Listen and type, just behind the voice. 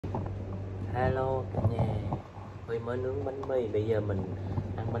Hello cả nhà, Huy mới nướng bánh mì. Bây giờ mình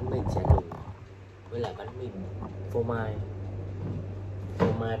ăn bánh mì chả lụa với lại bánh mì phô mai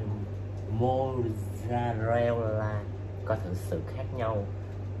mozzarella. Có thử sự khác nhau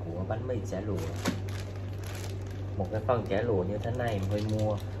của bánh mì chả lụa. Một cái phần chả lụa như thế này Huy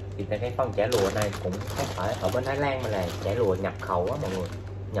mua thì cái phần chả lụa này cũng không phải ở bên Thái Lan mà là chả lụa nhập khẩu á mọi người,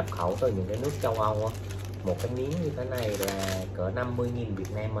 nhập khẩu từ những cái nước châu Âu á. Một cái miếng như thế này là cỡ 50.000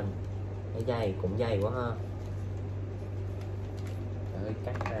 Việt Nam mình. Cái dày cũng dày quá ha. Rồi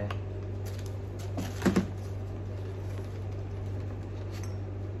cắt ra.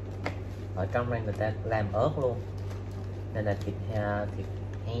 Ở trong này người ta làm ớt luôn. Đây là thịt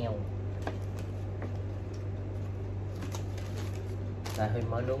heo. Đây Huy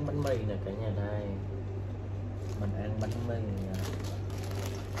mới nướng bánh mì nè cả nhà. Đây mình ăn bánh mì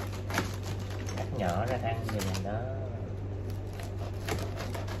cắt nhỏ ra ăn như này đó.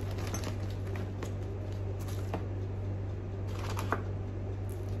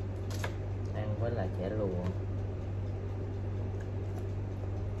 Ăn với lại chả lụa.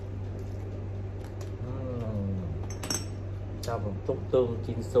 Cho một chút tương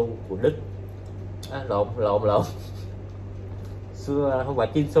Chinsu của Đức. Lộn xưa không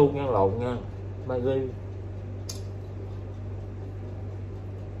phải Chinsu nha, lộn nha, Maggi.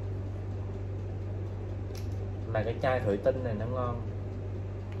 Mà cái chai thủy tinh này nó ngon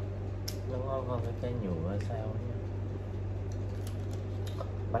hơn cái chai nhựa hay sao nha.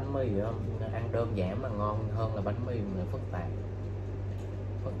 Bánh mì ăn đơn giản mà ngon hơn là bánh mì mà phức tạp.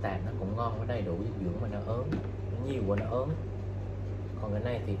 Nó cũng ngon, có đầy đủ dinh dưỡng mà nó ớn, nó nhiều quá nó ớn. Còn cái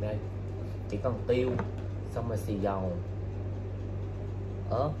này thì đây chỉ cần tiêu xong rồi xì dầu,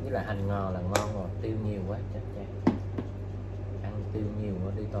 ớt với lại hành ngò là ngon rồi. Tiêu nhiều quá chắc chắn ăn tiêu nhiều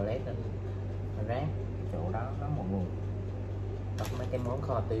quá đi toilet nó rát chỗ đó mọi người. Có mấy cái món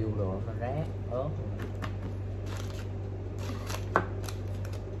kho tiêu rồi nó rát ớt.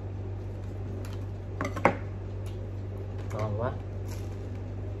 Ngon quá.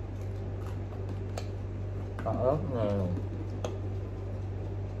 Có ớt nè,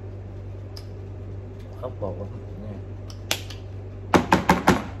 ớt bột nha.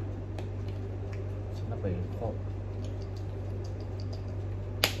 Nó bị khô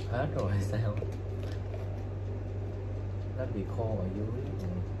hết rồi hay sao? Nó bị khô ở dưới.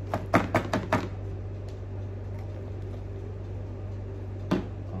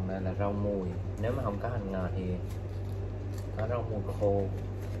 Còn đây là rau mùi. Nếu mà không có hành ngò thì có rau mùi khô,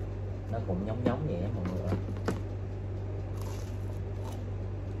 nó cũng giống vậy mọi người ạ.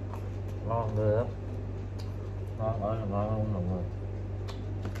 Ngon ghê lắm, ngon ơi là ngon luôn mọi người.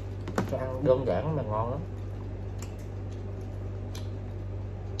 Cái ăn đơn giản mà ngon lắm.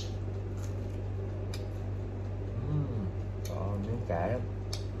 Còn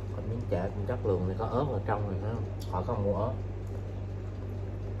miếng chả, cũng chất lượng thì có ớt ở trong rồi đó, họ không mua ớt.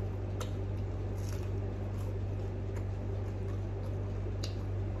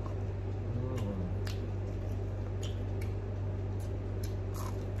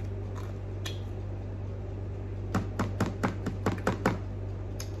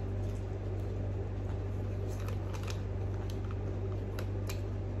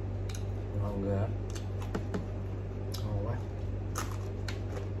 Ngon ghê, ngon quá.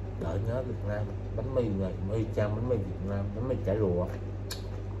 Đợi nhớ Việt Nam, bánh mì này cũng y chang bánh mì Việt Nam, bánh mì chả lụa.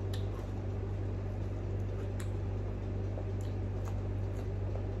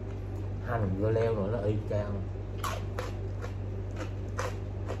 Hành dưa leo nữa nó y chang.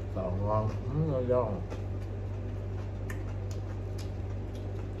 Còn ngon, nó giòn.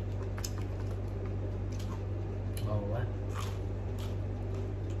 Ngon quá.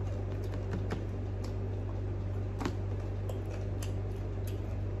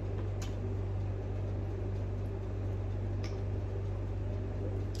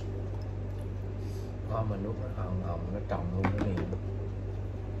 Ngon mà nước nó hồng nó tròn luôn cái miệng.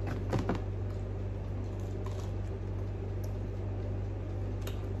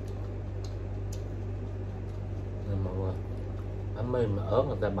 Mọi người, bánh mì mà ớt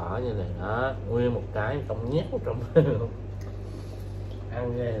người ta bỏ như này đó, nguyên một cái trong nhét trong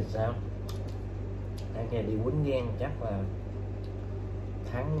ăn ghê là sao? Ăn nghe đi quýnh gan chắc là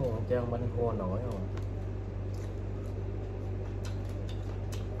thắng luôn chứ bánh khô nổi rồi.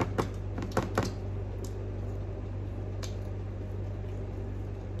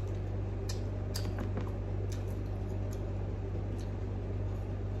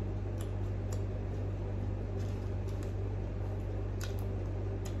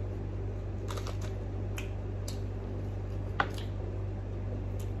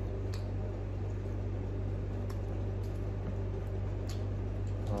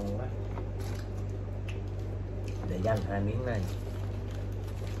 Ngon quá. để dành 2 miếng này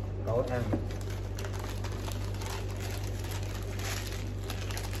tối ăn.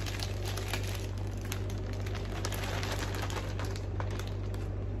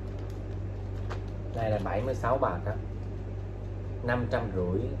 Đây là 76 bạc đó,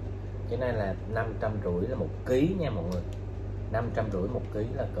 550. Cái này là 550 là 1 ký nha mọi người. 550 1 ký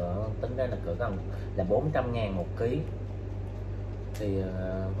là cỡ, tính ra là cỡ gần là 400.000 1 ký. Thì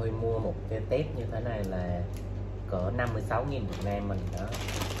Huy mua một cái tép như thế này là cỡ 56.000 Việt Nam mình đó.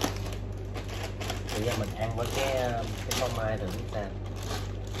 Bây giờ mình ăn với cái phô mai thử sao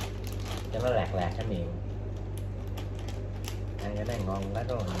cho nó lạc lạc cái miệng. Ăn cái này ngon quá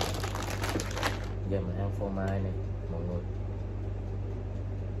rồi. Giờ mình ăn phô mai này mọi người.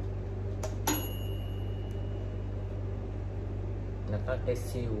 Nó có cái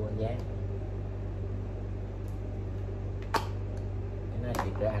siêu dáng. Cái này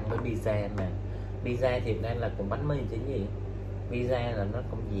thì ra ăn với pizza mà. Pizza thì đây là cũng bánh mì chứ gì. Pizza là nó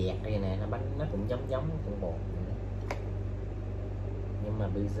cũng dẹt đây nè, nó bánh nó cũng giống cũng bột. Nhưng mà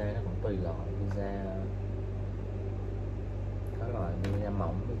pizza nó cũng tùy loại. Pizza có loại pizza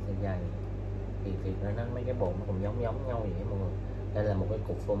mỏng, pizza dày. Thì nó mấy cái bột nó cũng giống nhau vậy mọi người. Đây là một cái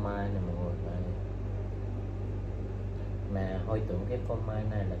cục phô mai nè mọi người. Đây. Mà Hơi tưởng cái phô mai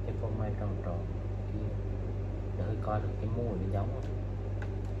này là cái phô mai tròn tròn kia. Để Hơi coi được cái mùi nó giống không?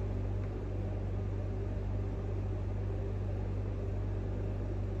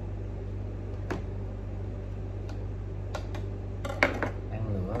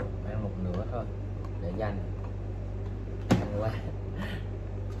 Ăn một nửa thôi để dành. Ăn quá.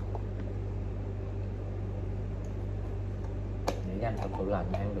 Để dành vào tủ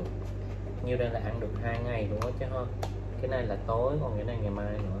lạnh ăn được. Như đây là ăn được 2 ngày đúng không chứ không? Cái này là tối, còn cái này ngày mai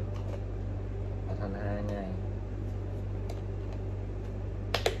nữa là thành 2 ngày.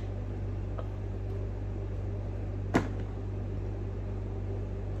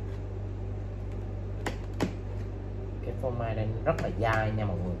 Cái phô mai đây rất là dai nha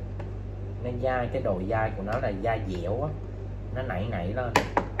mọi người. Nó dai, cái độ dai của nó là dai dẻo á, nó nảy lên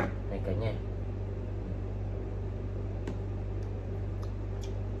này cả nhà.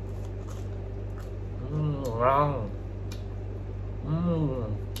 Ngon.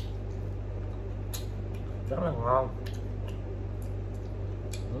 Rất là ngon.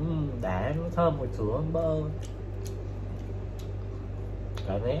 Đã, nó thơm mùi sữa bơ.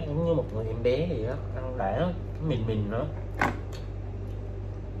 Cảm giác giống như một người em bé gì đó, ăn đã, mìn nữa.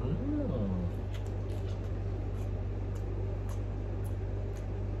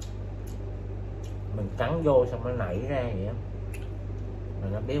 Mình cắn vô xong nó nảy ra vậy á, mà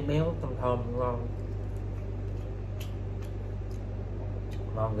nó béo béo thơm ngon.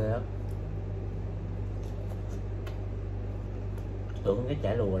 Ngon ghê á. Tưởng cái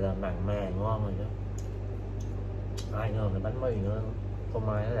chả lụa là mặn mà ngon rồi đó. Ai ngờ là bánh mì nữa, phô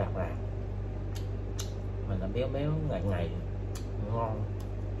mai nó lạc mà nó béo béo ngậy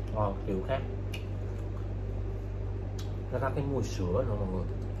ngon kiểu khác. Nó có cái mùi sữa nữa mọi người.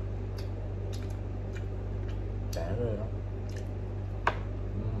 Đã rồi đó.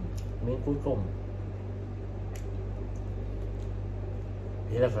 Miếng cuối cùng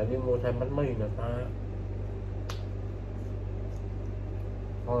thì là phải đi mua thêm bánh mì nữa ta.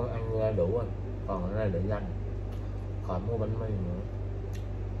 Thôi ăn ra đủ rồi, còn cái này để dành, khỏi mua bánh mì nữa.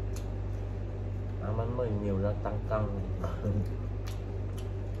 Ăn bánh mì nhiều ra tăng cân.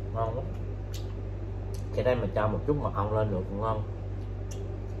 Ngon lắm. Cái đây mà cho một chút mật ong lên nữa cũng ngon.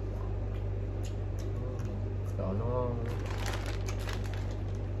 Rồi nó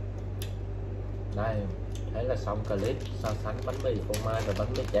đây, thế là xong clip so sánh bánh mì phô mai và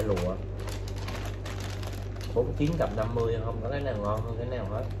bánh mì chả lụa. 49 cặp 50, không có cái nào ngon hơn cái nào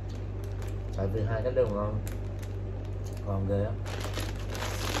hết, tại vì hai cái đều ngon ghê á.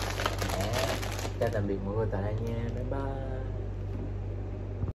 Chào tạm biệt mọi người tại đây nha, bye bye.